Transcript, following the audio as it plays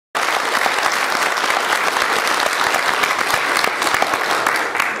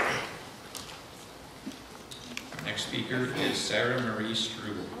speaker is Sarah Marie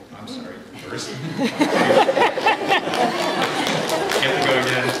Struble. I'm sorry, Marissa. Have to go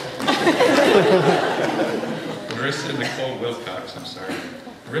again. Marissa Nicole Wilcox, I'm sorry.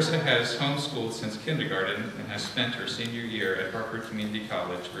 Marissa has homeschooled since kindergarten and has spent her senior year at Harvard Community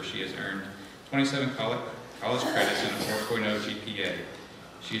College, where she has earned 27 college credits and a 4.0 GPA.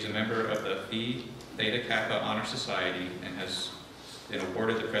 She is a member of the Phi Theta Kappa Honor Society and has been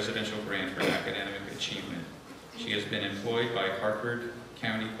awarded the Presidential Grant for Academic Achievement. She has been employed by Harford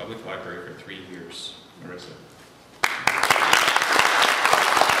County Public Library for 3 years. Marissa.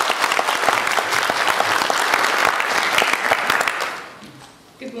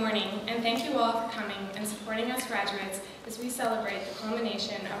 Good morning, and thank you all for coming and supporting us graduates as we celebrate the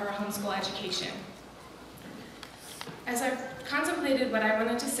culmination of our homeschool education. As I contemplated what I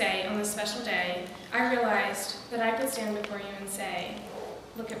wanted to say on this special day, I realized that I could stand before you and say,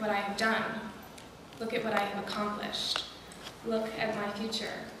 look at what I have done. Look at what I have accomplished. Look at my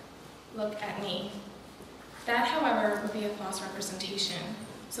future. Look at me. That, however, would be a false representation.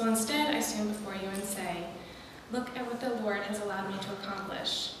 So instead, I stand before you and say, look at what the Lord has allowed me to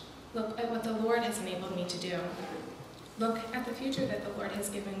accomplish. Look at what the Lord has enabled me to do. Look at the future that the Lord has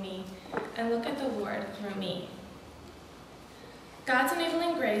given me, and look at the Lord through me. God's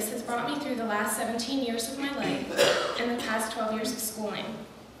enabling grace has brought me through the last 17 years of my life and the past 12 years of schooling.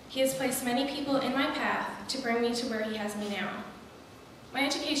 He has placed many people in my path to bring me to where he has me now. My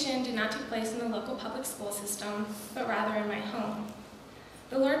education did not take place in the local public school system, but rather in my home.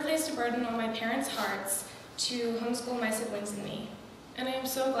 The Lord placed a burden on my parents' hearts to homeschool my siblings and me, and I am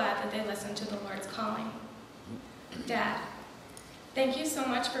so glad that they listened to the Lord's calling. Dad, thank you so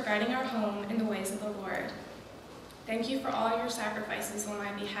much for guiding our home in the ways of the Lord. Thank you for all your sacrifices on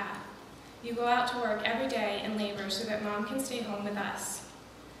my behalf. You go out to work every day and labor so that Mom can stay home with us.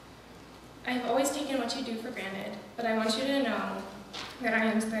 I have always taken what you do for granted, but I want you to know that I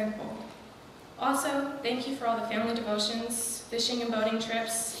am thankful. Also, thank you for all the family devotions, fishing and boating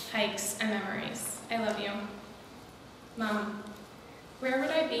trips, hikes, and memories. I love you. Mom, where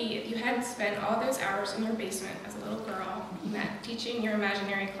would I be if you hadn't spent all those hours in your basement as a little girl teaching your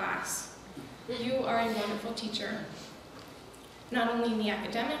imaginary class? You are a wonderful teacher, not only in the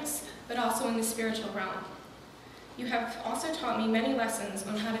academics, but also in the spiritual realm. You have also taught me many lessons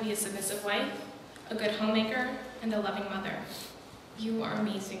on how to be a submissive wife, a good homemaker, and a loving mother. You are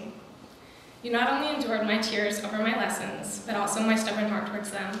amazing. You not only endured my tears over my lessons, but also my stubborn heart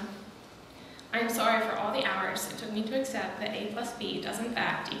towards them. I am sorry for all the hours it took me to accept that A plus B does in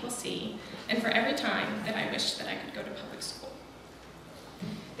fact equal C, and for every time that I wished that I could go to public school.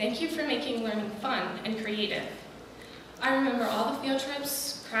 Thank you for making learning fun and creative. I remember all the field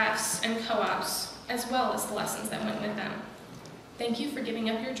trips, crafts, and co-ops, as well as the lessons that went with them. Thank you for giving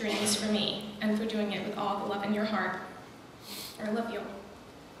up your dreams for me, and for doing it with all the love in your heart. I love you.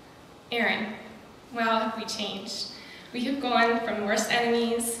 Aaron, wow, have we changed. We have gone from worst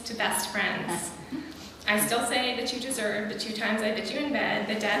enemies to best friends. I still say that you deserve the 2 times I bit you in bed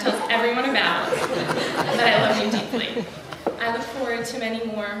that Dad tells everyone about, but I love you deeply. I look forward to many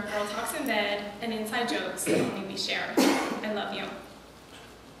more girl talks in bed and inside jokes that only we share. I love you.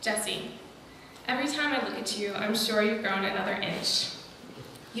 Jesse, every time I look at you, I'm sure you've grown another inch.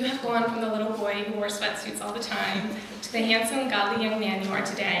 You have gone from the little boy who wore sweatsuits all the time to the handsome, godly young man you are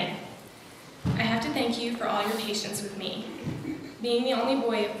today. I have to thank you for all your patience with me. Being the only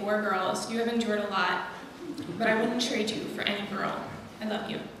boy of 4 girls, you have endured a lot, but I wouldn't trade you for any girl. I love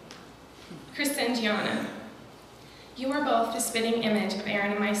you. Krista and Gianna, you are both the spitting image of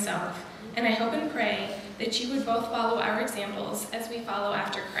Aaron and myself, and I hope and pray that you would both follow our examples as we follow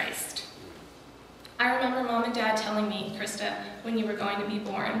after Christ. I remember Mom and Dad telling me, Krista, when you were going to be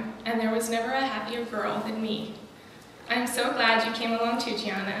born, and there was never a happier girl than me. I'm so glad you came along too,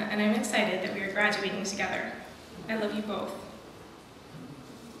 Gianna, and I'm excited that we are graduating together. I love you both.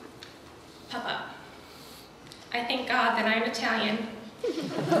 Papa, I thank God that I'm Italian.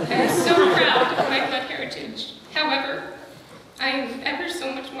 I am so proud of my blood heritage. However, I am ever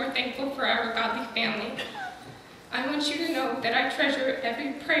so much more thankful for our godly family. I want you to know that I treasure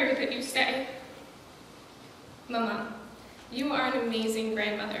every prayer that you say. Mama, you are an amazing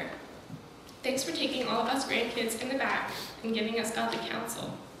grandmother. Thanks for taking all of us grandkids in the back and giving us godly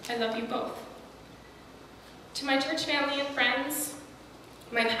counsel. I love you both. To my church family and friends,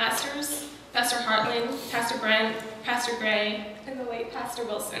 my pastors, Pastor Hartland, Pastor Brent, Pastor Gray, and the late Pastor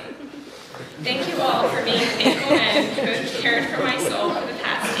Wilson. Thank you all for being faithful men who have cared for my soul for the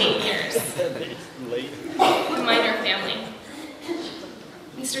past 8 years. The Minor family.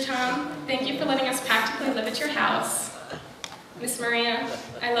 Mr. Tom, thank you for letting us practically live at your house. Miss Maria,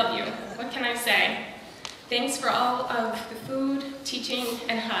 I love you. What can I say? Thanks for all of the food, teaching,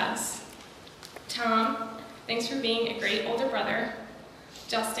 and hugs. Tom, thanks for being a great older brother.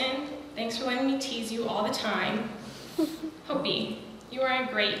 Justin, thanks for letting me tease you all the time. Hopi, you are a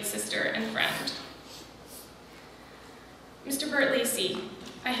great sister and friend. Mr. Bert Lacey,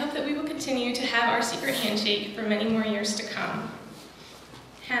 I hope that we will continue to have our secret handshake for many more years to come.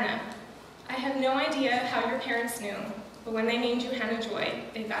 Hannah, I have no idea how your parents knew, but when they named you Hannah Joy,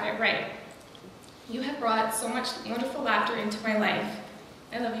 they got it right. You have brought so much wonderful laughter into my life.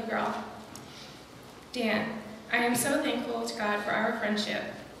 I love you, girl. Dan, I am so thankful to God for our friendship.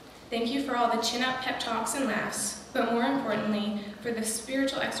 Thank you for all the chin-up pep talks and laughs, but more importantly, for the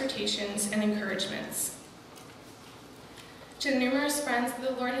spiritual exhortations and encouragements. To the numerous friends that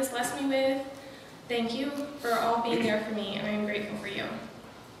the Lord has blessed me with, thank you for all being there for me, and I am grateful for you.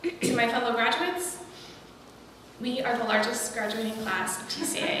 To my fellow graduates, we are the largest graduating class of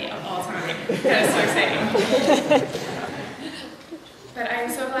TCA of all time. That is so exciting. But I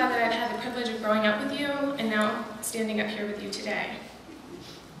am so glad that I've had the privilege of growing up with you and now standing up here with you today.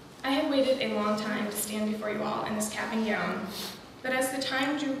 I have waited a long time to stand before you all in this cap and gown, but as the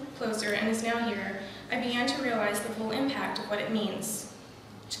time drew closer and is now here, I began to realize the full impact of what it means.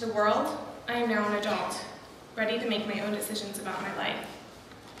 To the world, I am now an adult, ready to make my own decisions about my life.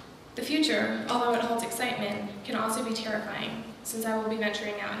 The future, although it holds excitement, can also be terrifying, since I will be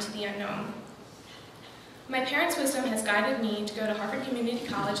venturing out into the unknown. My parents' wisdom has guided me to go to Harvard Community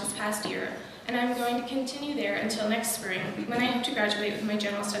College this past year, and I'm going to continue there until next spring, when I hope to graduate with my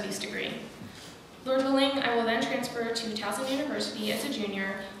general studies degree. Lord willing, I will then transfer to Towson University as a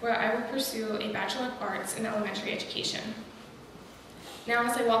junior, where I will pursue a Bachelor of Arts in Elementary Education. Now,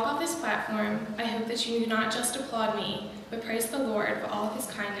 as I walk off this platform, I hope that you do not just applaud me, but praise the Lord for all of his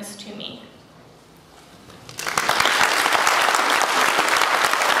kindness